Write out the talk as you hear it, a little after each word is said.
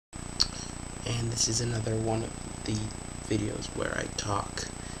and this is another one of the videos where I talk.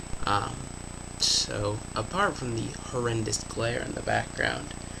 So apart from the horrendous glare in the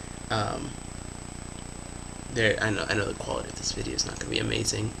background, I know the quality of this video is not going to be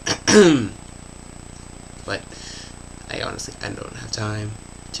amazing, but I don't have time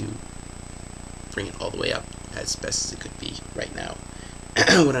to bring it all the way up as best as it could be right now.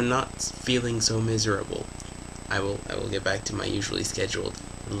 When I'm not feeling so miserable, I will get back to my usually scheduled,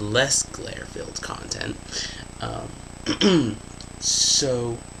 less glare-filled content.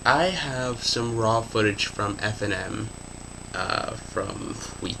 So I have some raw footage from F&M from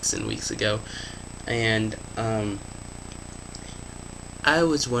weeks and weeks ago, and I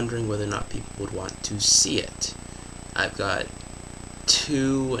was wondering whether or not people would want to see it. I've got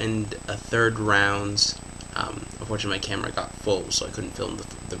 2 1/3 rounds. Unfortunately, my camera got full, so I couldn't film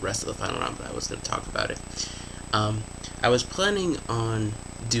the rest of the final round, but I was going to talk about it. I was planning on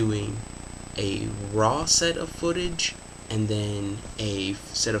doing a raw set of footage, and then a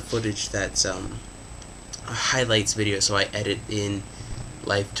set of footage that's a highlights video, so I edit in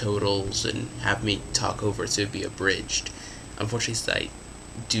life totals and have me talk over it so it'd be abridged. Unfortunately,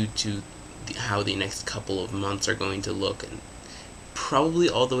 due to how the next couple of months are going to look, and probably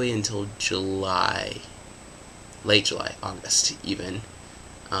all the way until July, late July, August even,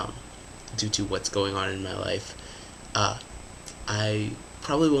 due to what's going on in my life, I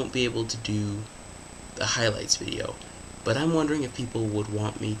probably won't be able to do the highlights video, but I'm wondering if people would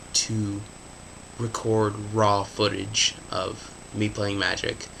want me to record raw footage of me playing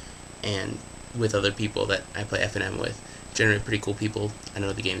Magic and with other people that I play F&M with. Generally pretty cool people. I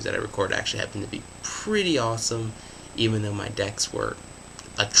know the games that I record actually happen to be pretty awesome, even though my decks were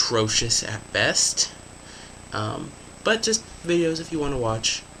atrocious at best. But just videos if you want to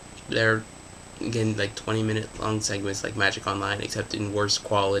watch. They're, again, like 20-minute long segments like Magic Online, except in worse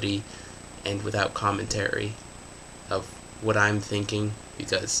quality and without commentary of what I'm thinking,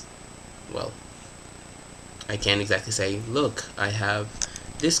 because, well, I can't exactly say, look, I have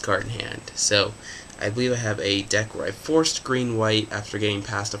this card in hand. So I believe I have a deck where I forced green-white after getting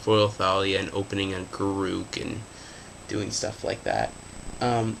past a foil Thalia and opening a Garruk and doing stuff like that.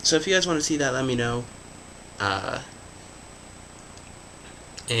 So if you guys want to see that, let me know.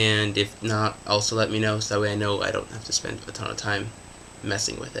 And if not, also let me know, so that way I know I don't have to spend a ton of time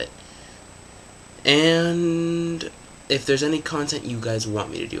messing with it. And if there's any content you guys want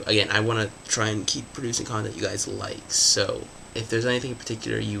me to do, again, I want to try and keep producing content you guys like, so if there's anything in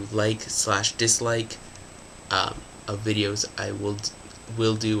particular you like/dislike of videos I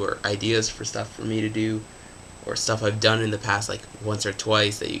will do, or ideas for stuff for me to do, or stuff I've done in the past like once or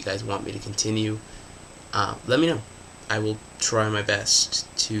twice that you guys want me to continue, let me know. I will try my best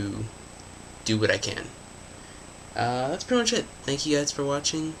to do what I can. That's pretty much it. Thank you guys for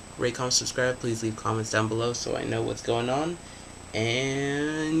watching. Rate, comment, subscribe. Please leave comments down below so I know what's going on.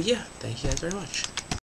 And yeah, thank you guys very much.